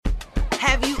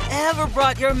Have you ever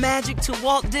brought your magic to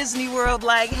Walt Disney World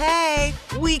like, hey,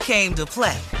 we came to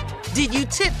play? Did you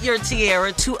tip your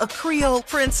tiara to a Creole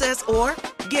princess or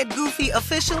get goofy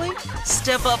officially?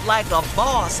 Step up like a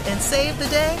boss and save the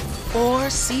day? Or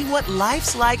see what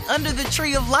life's like under the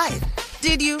tree of life?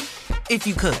 Did you? If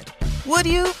you could. Would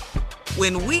you?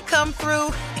 When we come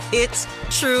through, it's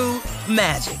true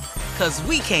magic. 'Cause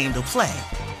we came to play.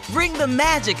 Bring the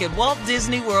magic at Walt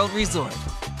Disney World Resort.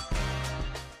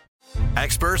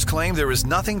 Experts claim there is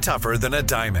nothing tougher than a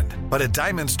diamond. But at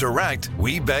Diamonds Direct,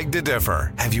 we beg to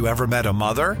differ. Have you ever met a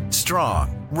mother?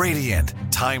 Strong, radiant,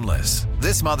 timeless.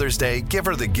 This Mother's Day, give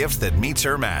her the gift that meets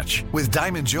her match. With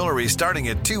diamond jewelry starting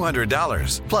at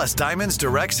 $200. Plus Diamonds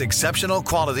Direct's exceptional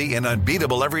quality and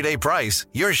unbeatable everyday price,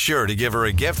 you're sure to give her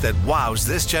a gift that wows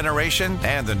this generation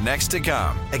and the next to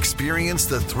come. Experience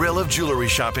the thrill of jewelry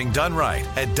shopping done right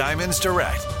at Diamonds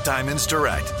Direct. Diamonds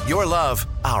Direct. Your love,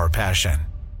 our passion.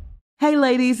 Hey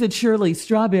ladies, it's Shirley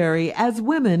Strawberry. As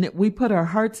women, we put our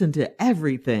hearts into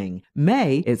everything.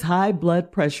 May is High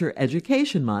Blood Pressure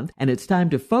Education Month, and it's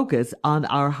time to focus on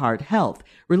our heart health.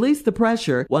 Release the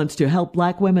Pressure wants to help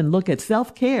Black women look at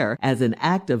self-care as an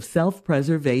act of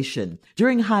self-preservation.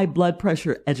 During High Blood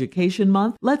Pressure Education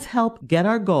Month, let's help get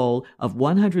our goal of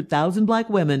 100,000 Black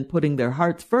women putting their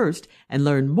hearts first and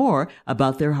learn more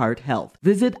about their heart health.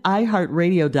 Visit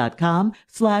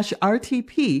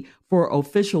iHeartRadio.com/RTP for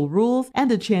official rules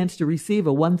and a chance to receive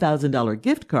a $1,000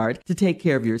 gift card to take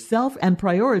care of yourself and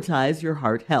prioritize your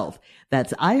heart health.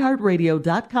 That's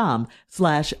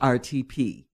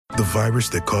iHeartRadio.com/RTP. The virus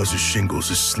that causes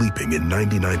shingles is sleeping in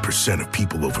 99% of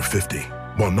people over 50.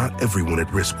 While not everyone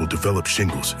at risk will develop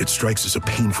shingles, it strikes as a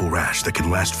painful rash that can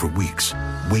last for weeks.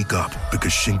 Wake up,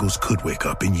 because shingles could wake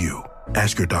up in you.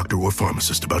 Ask your doctor or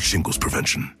pharmacist about shingles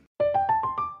prevention.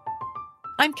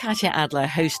 I'm Katya Adler,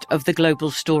 host of The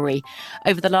Global Story.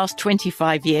 Over the last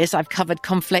 25 years, I've covered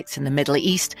conflicts in the Middle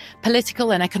East,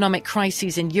 political and economic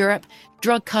crises in Europe,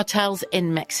 drug cartels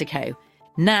in Mexico.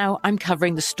 Now I'm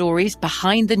covering the stories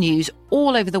behind the news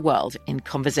all over the world in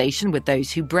conversation with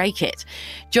those who break it.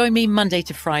 Join me Monday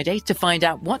to Friday to find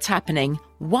out what's happening,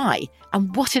 why,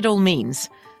 and what it all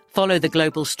means. Follow The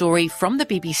Global Story from the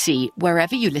BBC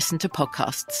wherever you listen to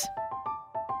podcasts.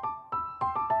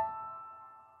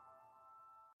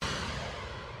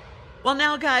 Well,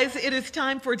 now, guys, it is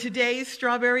time for today's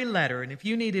Strawberry Letter. And if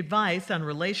you need advice on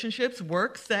relationships,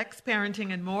 work, sex,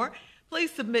 parenting, and more, please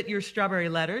submit your Strawberry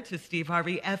Letter to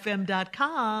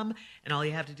steveharveyfm.com. And all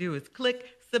you have to do is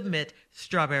click Submit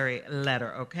Strawberry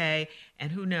Letter, okay?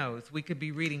 And who knows, we could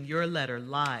be reading your letter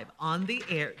live on the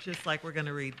air, just like we're going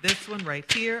to read this one right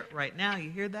here, right now. You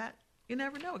hear that? You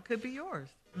never know. It could be yours.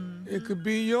 Mm-hmm. It could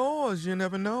be yours. You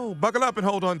never know. Buckle up and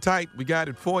hold on tight. We got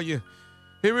it for you.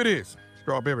 Here it is.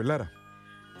 Strawberry Letter.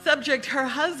 Subject, her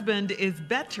husband is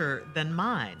better than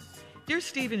mine. Dear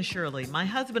Steve and Shirley, my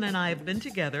husband and I have been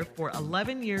together for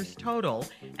 11 years total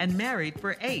and married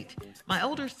for 8. My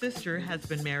older sister has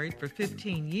been married for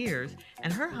 15 years,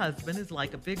 and her husband is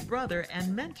like a big brother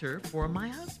and mentor for my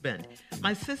husband.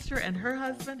 My sister and her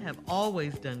husband have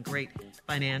always done great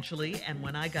financially, and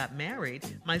when I got married,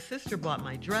 my sister bought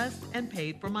my dress and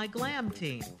paid for my glam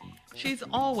team. She's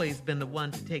always been the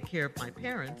one to take care of my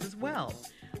parents as well.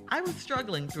 I was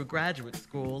struggling through graduate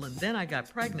school, and then I got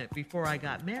pregnant before I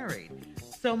got married.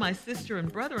 So my sister and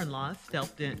brother-in-law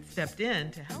stepped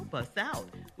in to help us out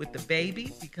with the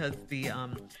baby, because the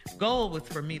goal was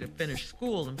for me to finish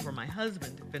school and for my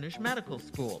husband to finish medical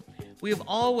school. We have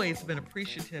always been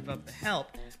appreciative of the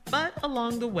help, but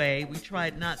along the way, we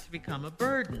tried not to become a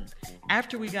burden.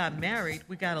 After we got married,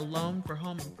 we got a loan for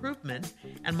home improvement,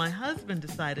 and my husband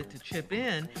decided to chip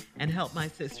in and help my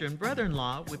sister and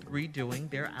brother-in-law with redoing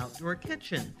their outdoor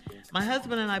kitchen. My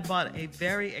husband and I bought a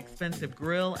very expensive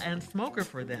grill and smoker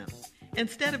for them.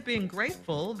 Instead of being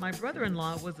grateful, my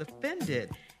brother-in-law was offended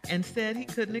and said he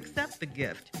couldn't accept the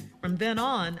gift. From then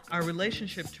on, our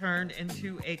relationship turned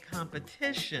into a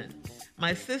competition.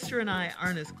 My sister and I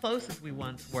aren't as close as we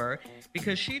once were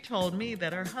because she told me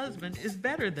that her husband is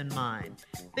better than mine.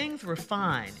 Things were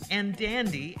fine and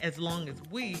dandy as long as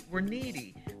we were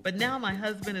needy. But now my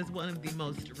husband is one of the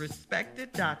most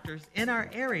respected doctors in our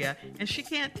area, and she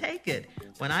can't take it.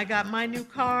 When I got a new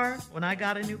car,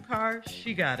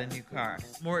 she got a new car,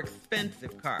 more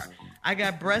expensive car. I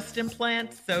got breast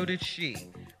implants, so did she.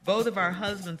 Both of our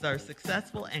husbands are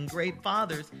successful and great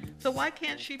fathers, so why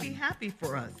can't she be happy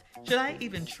for us? Should I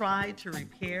even try to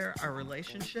repair our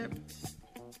relationship?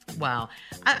 Wow.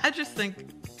 I just think,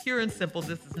 pure and simple,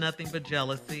 this is nothing but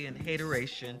jealousy and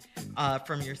hateration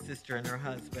from your sister and her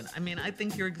husband. I mean, I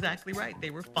think you're exactly right.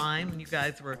 They were fine when you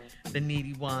guys were the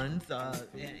needy ones.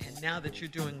 And now that you're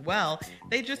doing well,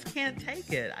 they just can't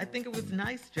take it. I think it was a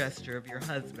nice gesture of your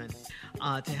husband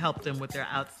to help them with their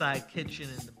outside kitchen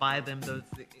and to buy them those,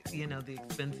 the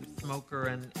expensive smoker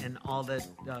and all that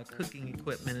cooking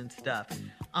equipment and stuff.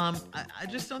 I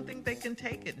just don't think they can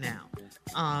take it now.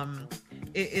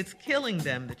 It's killing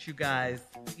them that you guys,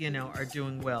 are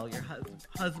doing well. Your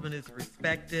husband is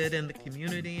respected in the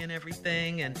community and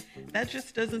everything, and that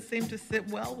just doesn't seem to sit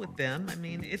well with them. I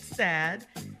mean, it's sad.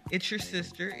 It's your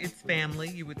sister. It's family.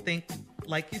 You would think,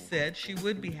 like you said, she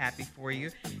would be happy for you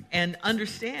and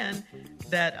understand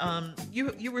that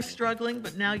you were struggling,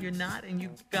 but now you're not, and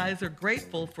you guys are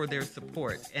grateful for their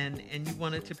support, and you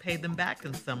wanted to pay them back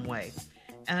in some way.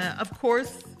 Of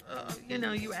course,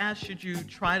 you asked, should you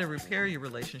try to repair your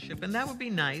relationship? And that would be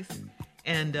nice.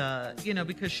 And,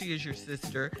 because she is your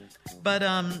sister. But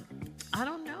I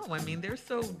don't know. I mean, they're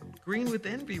so green with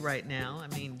envy right now.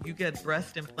 I mean, you get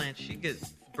breast implants, she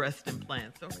gets breast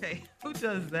implants. Okay, who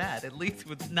does that? At least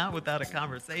not without a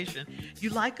conversation. You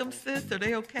like them, sis? Are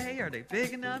they okay? Are they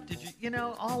big enough? Did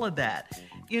you, all of that.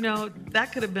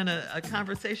 That could have been a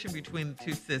conversation between the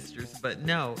two sisters, but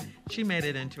no, she made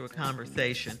it into a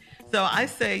conversation. So I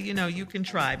say, you can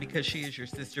try because she is your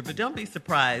sister, but don't be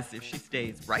surprised if she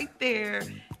stays right there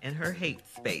in her hate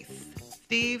space.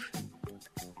 Steve?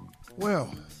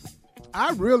 Well,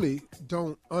 I really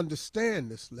don't understand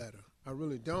this letter. I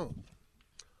really don't.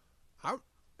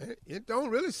 It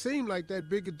don't really seem like that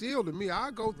big a deal to me.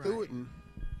 I'll go through it and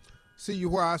see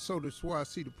where I see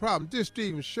the problem. Dear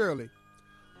Stephen Shirley,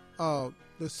 the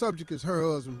subject is her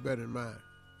husband better than mine.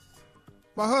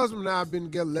 My husband and I have been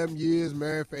together 11 years,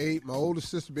 married for 8. My older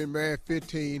sister been married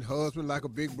 15. Husband like a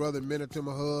big brother and mentor to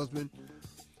my husband.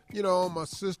 My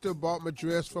sister bought my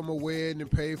dress for my wedding and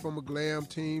paid for my glam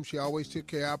team. She always took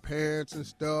care of our parents and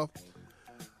stuff.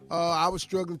 I was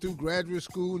struggling through graduate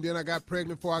school, and then I got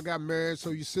pregnant before I got married, so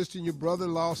your sister and your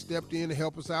brother-in-law stepped in to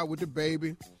help us out with the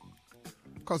baby,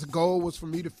 because the goal was for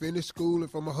me to finish school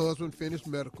and for my husband to finish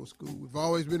medical school. We've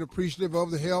always been appreciative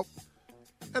of the help,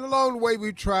 and along the way,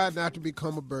 we tried not to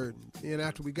become a burden. And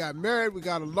after we got married, we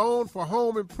got a loan for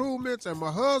home improvements, and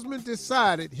my husband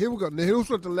decided, here we go, now here's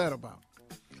what the letter about.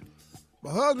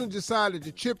 My husband decided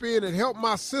to chip in and help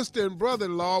my sister and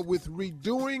brother-in-law with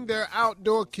redoing their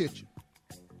outdoor kitchen.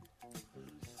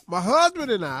 My husband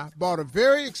and I bought a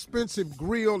very expensive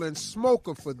grill and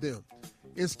smoker for them.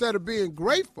 Instead of being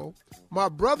grateful, my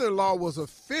brother-in-law was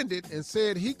offended and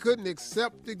said he couldn't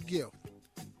accept the gift.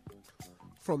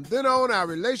 From then on, our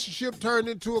relationship turned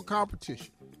into a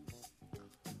competition.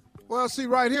 Well, see,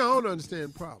 right here, I don't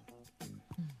understand the problem.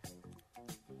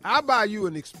 I buy you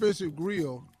an expensive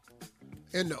grill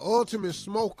and the ultimate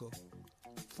smoker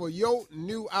for your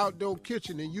new outdoor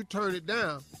kitchen, and you turn it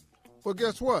down. Well,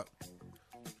 guess what?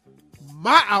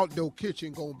 My outdoor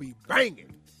kitchen gonna be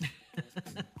banging.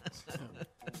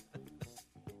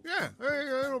 Yeah,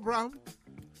 ain't no problem.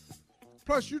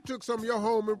 Plus, you took some of your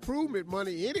home improvement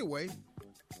money anyway.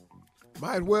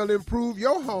 Might well improve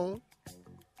your home.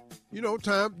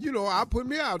 I put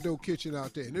me outdoor kitchen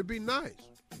out there, and it'd be nice.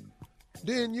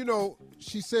 Then,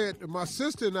 she said, my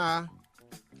sister and I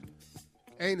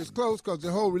ain't as close because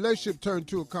the whole relationship turned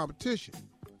to a competition.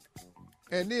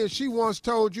 And then she once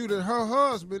told you that her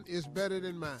husband is better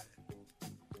than mine.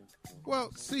 Well,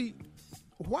 see,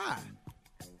 why?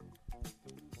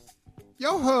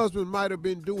 Your husband might have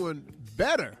been doing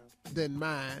better than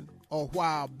mine a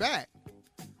while back,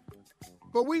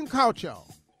 but we can count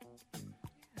y'all.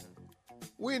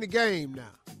 We're in the game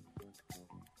now.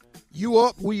 You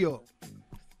up, we up.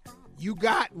 You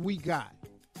got, we got.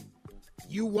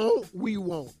 You want, we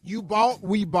want. You bought,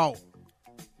 we bought.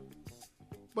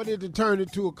 But it turned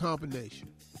into a competition.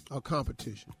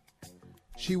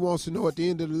 She wants to know at the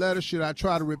end of the letter, should I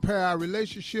try to repair our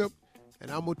relationship? And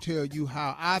I'm going to tell you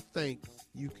how I think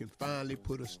you can finally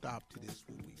put a stop to this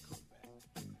when we come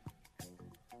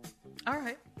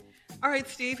back. All right,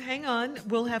 Steve, hang on.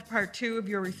 We'll have part 2 of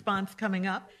your response coming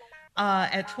up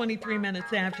at 23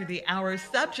 minutes after the hour.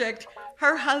 Subject,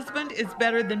 her husband is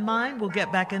better than mine. We'll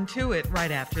get back into it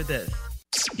right after this.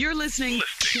 You're listening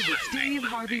to the Steve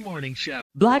Harvey Morning Show.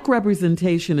 Black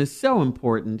representation is so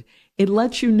important. It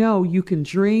lets you know you can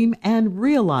dream and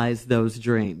realize those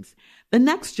dreams. The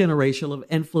next generation of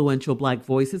influential Black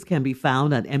voices can be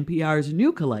found on NPR's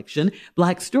new collection,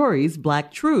 Black Stories,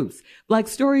 Black Truths. Black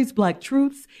Stories, Black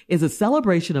Truths is a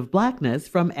celebration of Blackness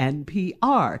from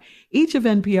NPR. Each of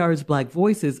NPR's Black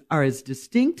voices are as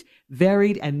distinct,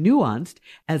 varied, and nuanced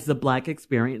as the Black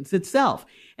experience itself.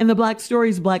 In the Black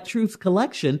Stories, Black Truths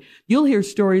collection, you'll hear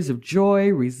stories of joy,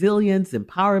 resilience,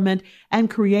 empowerment, and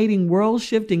creating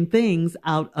world-shifting things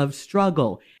out of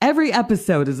struggle. Every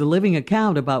episode is a living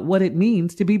account about what it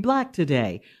means to be Black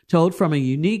today, told from a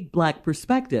unique Black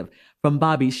perspective. From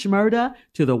Bobby Shmurda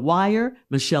to The Wire,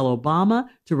 Michelle Obama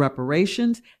to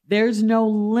reparations, there's no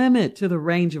limit to the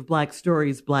range of Black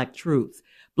stories, Black truths.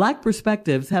 Black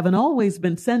perspectives haven't always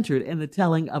been centered in the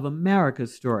telling of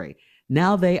America's story.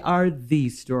 Now they are the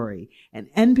story. In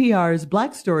NPR's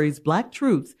Black Stories, Black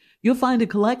Truths, you'll find a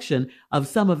collection of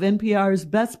some of NPR's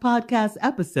best podcast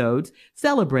episodes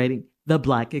celebrating the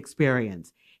Black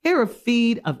experience. Hear a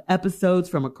feed of episodes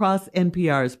from across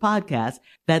NPR's podcasts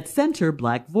that center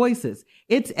Black voices.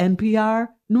 It's NPR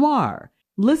Noir.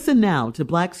 Listen now to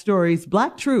Black Stories,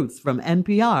 Black Truths from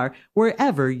NPR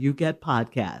wherever you get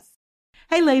podcasts.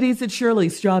 Hey ladies, it's Shirley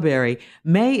Strawberry.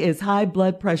 May is High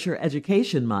Blood Pressure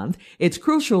Education Month. It's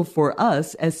crucial for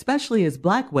us, especially as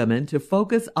Black women, to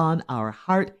focus on our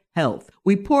heart health.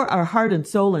 We pour our heart and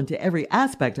soul into every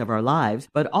aspect of our lives,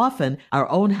 but often our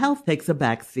own health takes a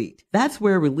back seat. That's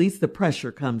where Release the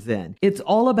Pressure comes in. It's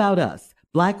all about us.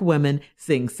 Black women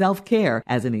seeing self-care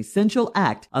as an essential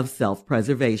act of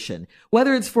self-preservation.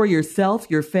 Whether it's for yourself,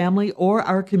 your family, or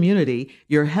our community,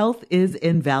 your health is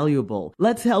invaluable.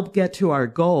 Let's help get to our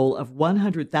goal of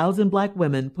 100,000 Black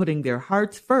women putting their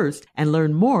hearts first and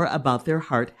learn more about their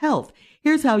heart health.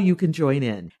 Here's how you can join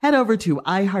in. Head over to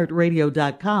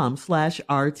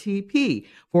iHeartRadio.com/RTP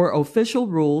for official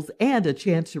rules and a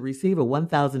chance to receive a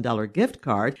 $1,000 gift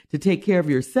card to take care of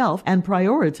yourself and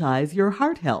prioritize your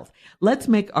heart health. Let's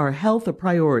make our health a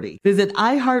priority. Visit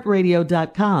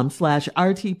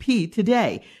iHeartRadio.com/RTP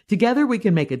today. Together we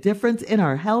can make a difference in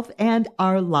our health and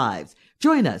our lives.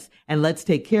 Join us and let's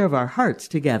take care of our hearts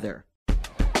together.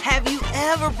 Have you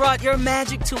ever brought your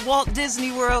magic to Walt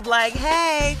Disney World like,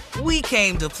 hey, we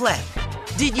came to play?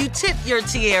 Did you tip your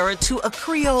tiara to a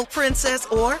Creole princess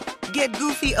or get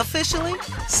goofy officially?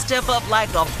 Step up like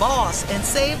a boss and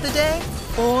save the day?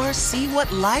 Or see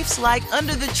what life's like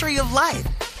under the tree of life?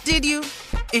 Did you?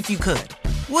 If you could.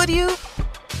 Would you?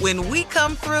 When we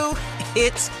come through,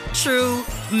 it's true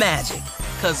magic.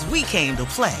 'Cause we came to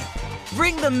play.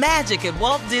 Bring the magic at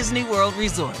Walt Disney World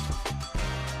Resort.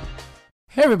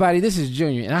 Hey everybody, this is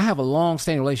Junior, and I have a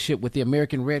long-standing relationship with the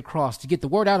American Red Cross to get the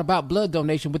word out about blood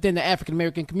donation within the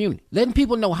African-American community, letting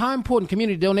people know how important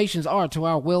community donations are to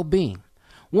our well-being.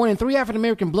 1 in 3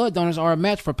 African-American blood donors are a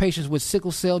match for patients with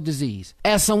sickle cell disease.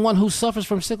 As someone who suffers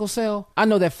from sickle cell, I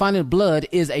know that finding blood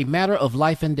is a matter of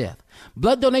life and death.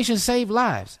 Blood donations save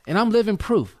lives, and I'm living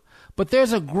proof. But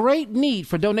there's a great need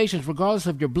for donations regardless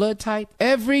of your blood type.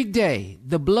 Every day,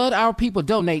 the blood our people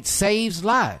donate saves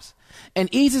lives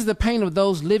and eases the pain of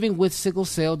those living with sickle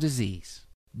cell disease.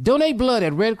 Donate blood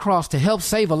at Red Cross to help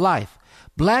save a life.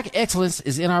 Black excellence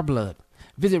is in our blood.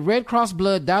 Visit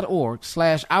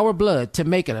redcrossblood.org/ourblood to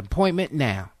make an appointment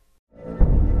now.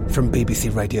 From BBC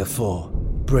Radio 4,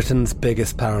 Britain's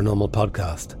biggest paranormal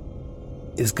podcast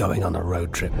is going on a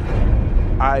road trip.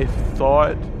 I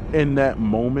thought in that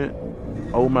moment,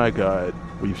 oh my God,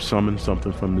 we've summoned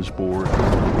something from this board.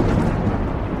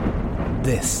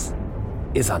 This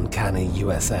is Uncanny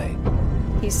USA.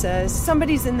 He says,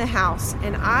 somebody's in the house,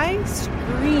 and I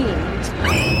screamed.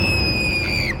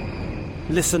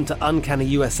 Listen to Uncanny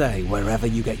USA wherever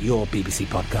you get your BBC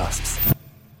podcasts,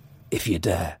 if you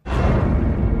dare.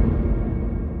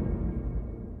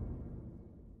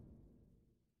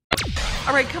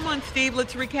 All right, come on, Steve.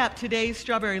 Let's recap today's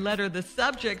Strawberry Letter. The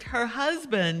subject, her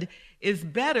husband is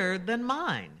better than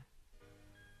mine.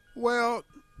 Well,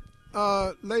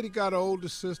 lady got an older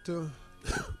sister,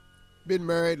 been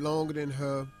married longer than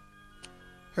her.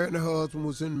 Her and her husband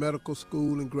was in medical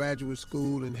school and graduate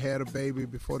school and had a baby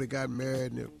before they got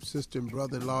married, and their sister and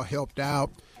brother-in-law helped out.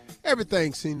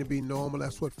 Everything seemed to be normal.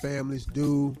 That's what families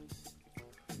do.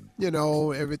 You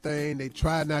know, everything. They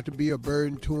try not to be a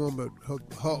burden to them, but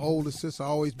her older sister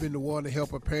always been the one to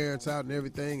help her parents out and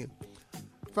everything. And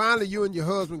finally, you and your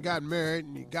husband got married,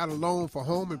 and you got a loan for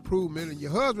home improvement, and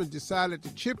your husband decided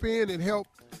to chip in and help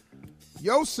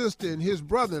your sister and his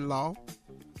brother-in-law,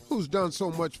 who's done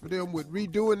so much for them, with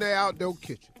redoing their outdoor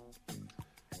kitchen.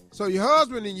 So your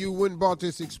husband and you went and bought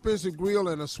this expensive grill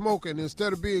and a smoker, and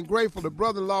instead of being grateful, the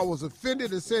brother-in-law was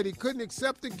offended and said he couldn't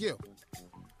accept the gift.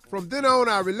 From then on,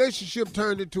 our relationship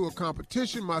turned into a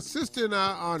competition. My sister and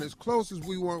I aren't as close as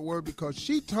we were because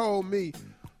she told me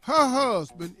her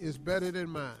husband is better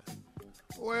than mine.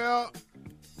 Well,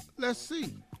 let's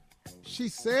see. She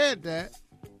said that.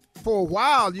 For a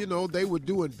while, you know, they were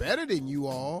doing better than you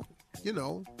all, you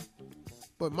know.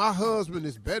 but my husband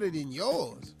is better than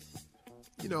yours.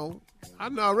 You know, I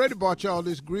done already bought y'all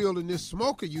this grill and this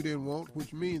smoker you didn't want,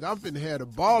 which means I'm finna have a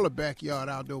baller backyard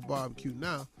outdoor barbecue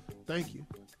now. Thank you.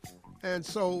 And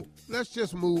so let's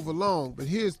just move along. But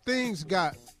here's things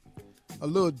got a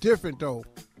little different though.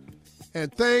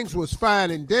 And things was fine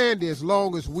and dandy as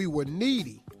long as we were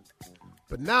needy.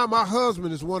 But now my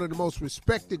husband is one of the most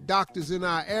respected doctors in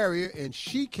our area and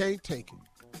she can't take him.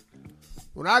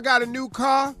 When I got a new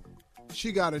car,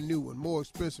 she got a new one, more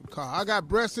expensive car. I got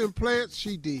breast implants,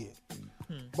 she did.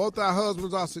 Both our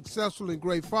husbands are successful and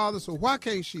great fathers, so why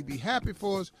can't she be happy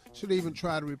for us? Should even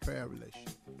try to repair a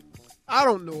relationship. I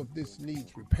don't know if this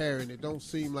needs repairing. It don't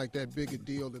seem like that big a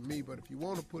deal to me, but if you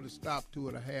want to put a stop to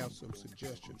it, I have some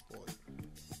suggestions for you.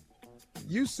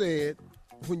 You said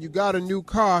when you got a new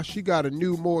car, she got a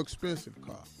new, more expensive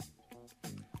car.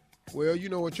 Well, you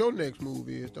know what your next move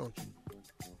is, don't you?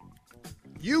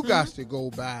 You got to go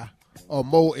buy a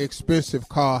more expensive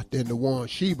car than the one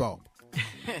she bought.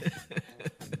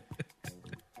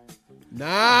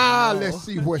 Now, let's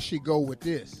see where she go with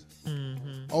this.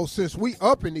 Oh, since we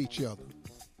upping each other,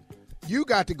 you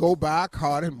got to go buy a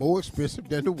car that's more expensive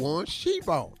than the one she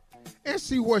bought and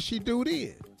see what she do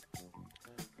then.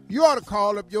 You ought to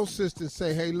call up your sister and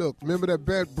say, hey, look, remember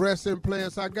that breast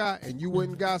implants I got and you went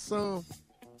and got some?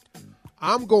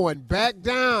 I'm going back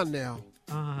down now.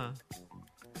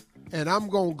 And I'm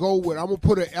going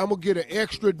to get an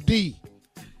extra D.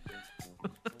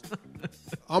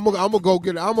 I'm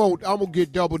gonna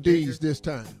get double D's this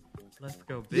time. Let's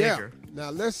go bigger. Yeah. Now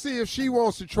let's see if she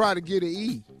wants to try to get an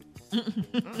E.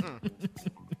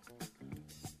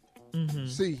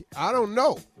 See, I don't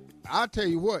know. I'll tell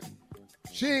you what,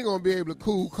 she ain't gonna be able to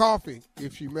cool coffee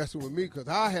if she messing with me because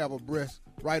I have a breast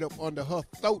right up under her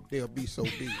throat. They'll be so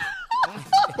big.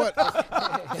 But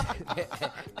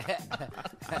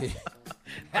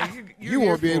you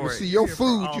won't be able to see your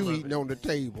food you eating on the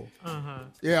table.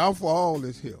 Yeah, I'm for all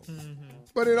this here.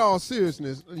 But in all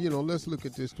seriousness, let's look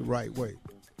at this the right way.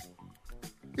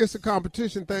 It's a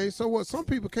competition thing, so what? Some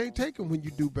people can't take them when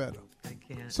you do better. They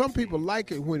can't. Some people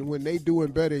like it when they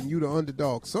doing better and you the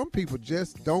underdog. Some people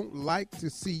just don't like to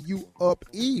see you up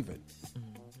even.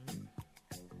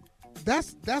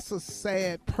 That's a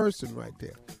sad person right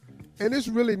there. And it's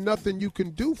really nothing you can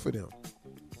do for them.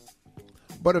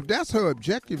 But if that's her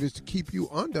objective is to keep you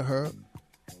under her,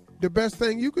 the best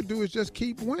thing you could do is just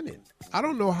keep winning. I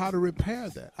don't know how to repair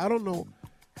that. I don't know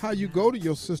how you go to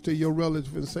your sister, your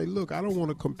relative, and say, look, I don't want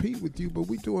to compete with you, but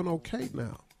we're doing okay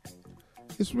now.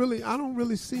 It's really, I don't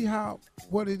really see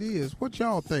what it is. What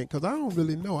y'all think? Because I don't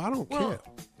really know. I don't care.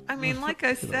 I mean, like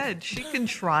I said, she can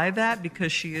try that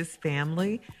because she is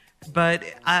family. But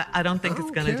I don't think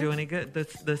it's going to do any good.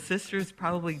 The sister's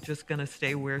probably just going to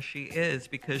stay where she is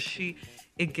because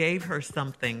it gave her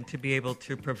something to be able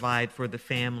to provide for the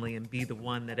family and be the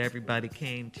one that everybody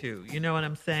came to. You know what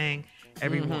I'm saying?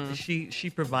 Everyone, she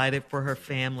provided for her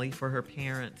family, for her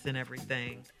parents and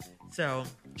everything. So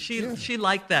she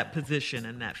liked that position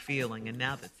and that feeling. And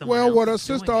now that someone else what her is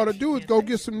doing sister ought to do is go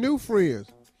get some new friends.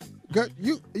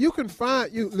 You can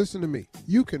find, listen to me,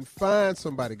 you can find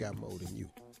somebody got more than you.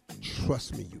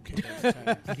 Trust me, you can.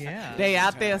 Yeah, they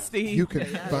out there, Steve. You can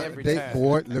find,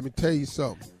 boy. Let me tell you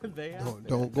something.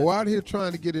 Don't go out here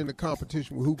trying to get in a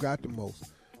competition with who got the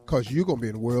most, cause you're gonna be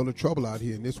in a world of trouble out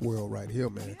here in this world right here,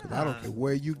 man. Cause I don't care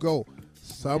where you go,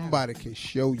 somebody can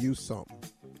show you something.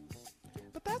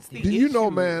 But that's the Do issue. you know,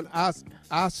 man?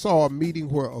 I saw a meeting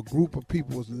where a group of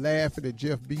people was laughing at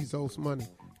Jeff Bezos' money,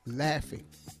 laughing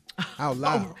out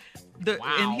loud.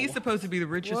 And he's supposed to be the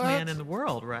richest man in the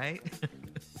world, right?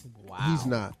 Wow. He's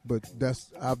not, but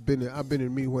I've been in a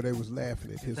meeting where they was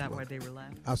laughing at his. Is that money. why they were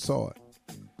laughing? I saw it.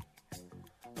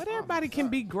 But everybody can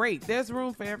be great. There's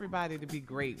room for everybody to be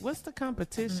great. What's the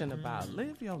competition about?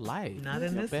 Live your life. Not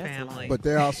in this family. Life. But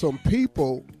there are some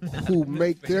people who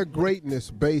make their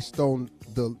greatness based on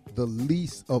the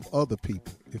least of other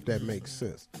people, if that makes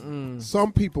sense.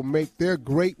 Some people make their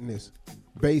greatness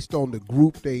based on the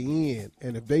group they in,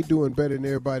 and if they doing better than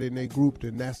everybody in their group,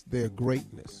 then that's their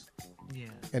greatness. Yeah.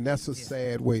 And that's a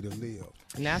sad way to live.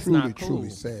 And that's truly, not cool. Truly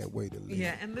sad way to live.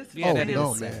 Yeah, and this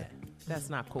no, sad. man. That's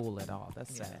not cool at all.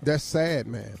 That's sad. That's sad,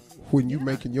 man. When you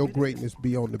making your greatness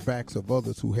be on the backs of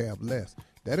others who have less.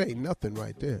 That ain't nothing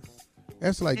right there.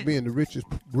 That's like being the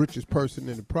richest person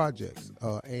in the projects.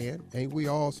 And ain't we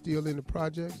all still in the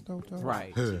projects, don't you?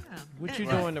 Right. Yeah. What you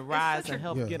doing to rise and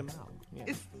help get them out?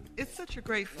 Yeah. It's such a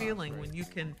great feeling when you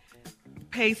can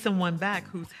pay someone back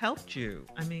who's helped you.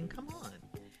 I mean, come on.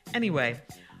 Anyway,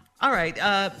 all right.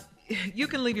 You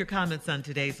can leave your comments on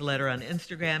today's letter on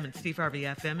Instagram and Steve Harvey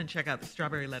FM, and check out the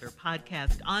Strawberry Letter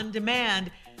podcast on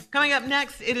demand. Coming up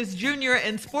next, it is Junior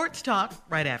and Sports Talk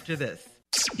right after this.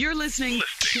 You're listening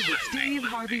to the Steve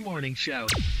Harvey Morning Show.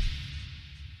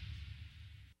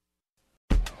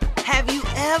 Have you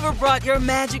ever brought your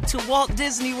magic to Walt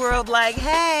Disney World like,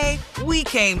 hey, we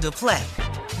came to play?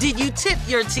 Did you tip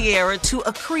your tiara to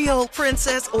a Creole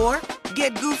princess or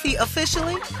get goofy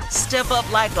officially? Step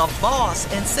up like a boss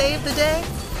and save the day?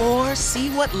 Or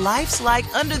see what life's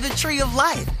like under the tree of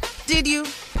life? Did you?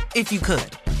 If you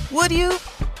could. Would you?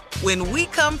 When we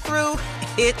come through,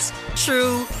 it's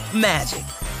true magic.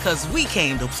 'Cause we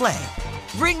came to play.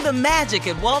 Bring the magic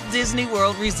at Walt Disney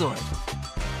World Resort.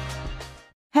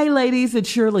 Hey ladies, it's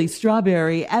Shirley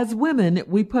Strawberry. As women,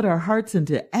 we put our hearts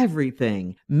into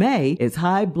everything. May is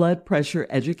High Blood Pressure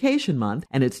Education Month,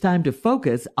 and it's time to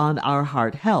focus on our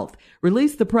heart health.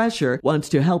 Release the Pressure wants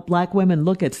to help Black women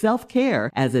look at self-care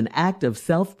as an act of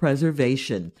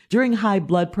self-preservation. During High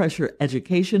Blood Pressure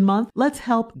Education Month, let's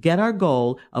help get our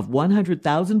goal of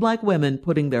 100,000 Black women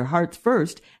putting their hearts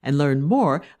first and learn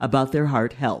more about their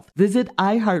heart health. Visit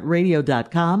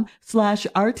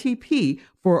iHeartRadio.com/RTP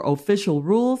for official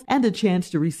rules and a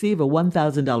chance to receive a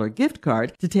 $1,000 gift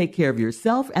card to take care of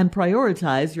yourself and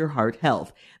prioritize your heart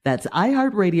health. That's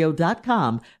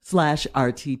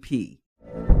iHeartRadio.com/RTP.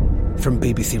 From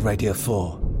BBC Radio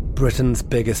 4, Britain's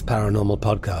biggest paranormal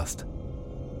podcast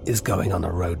is going on a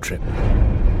road trip.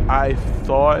 I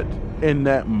thought in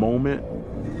that moment,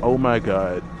 oh my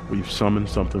God, we've summoned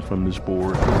something from this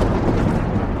board.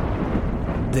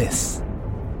 This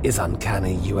is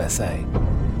Uncanny USA.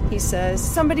 He says,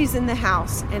 somebody's in the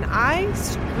house, and I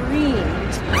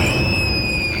screamed.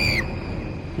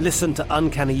 Listen to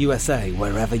Uncanny USA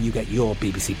wherever you get your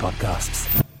BBC podcasts,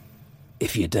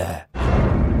 if you dare.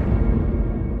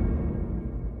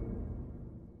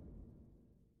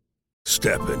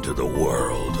 Step into the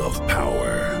world of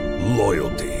power,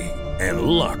 loyalty, and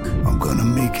luck. I'm gonna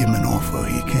make him an offer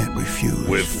he can't refuse.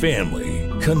 With family,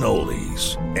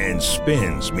 cannolis, and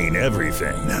spins mean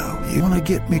everything. Now, you wanna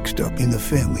get mixed up in the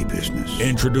family business.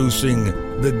 Introducing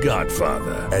The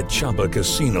Godfather at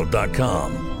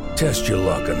ChumbaCasino.com. Test your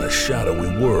luck in the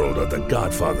shadowy world of The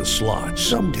Godfather slot.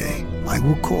 Someday, I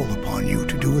will call upon you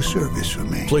to do a service for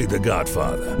me. Play The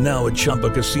Godfather, now at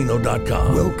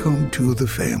ChumbaCasino.com. Welcome to the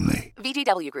family.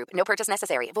 VGW Group. No purchase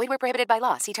necessary. Void where prohibited by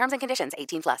law. See terms and conditions.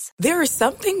 18+. There are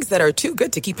some things that are too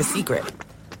good to keep a secret.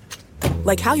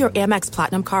 Like how your Amex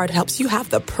Platinum card helps you have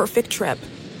the perfect trip.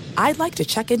 I'd like to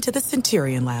check into the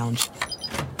Centurion Lounge.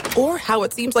 Or how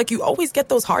it seems like you always get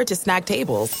those hard-to-snag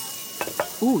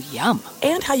tables. Ooh, yum.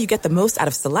 And how you get the most out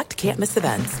of select can't-miss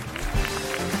events.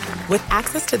 With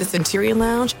access to the Centurion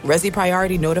Lounge, Resi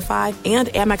Priority Notify, and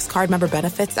Amex card member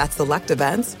benefits at select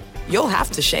events, you'll have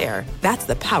to share. That's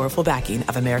the powerful backing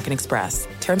of American Express.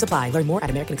 Terms apply. Learn more at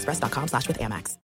americanexpress.com/withAmex.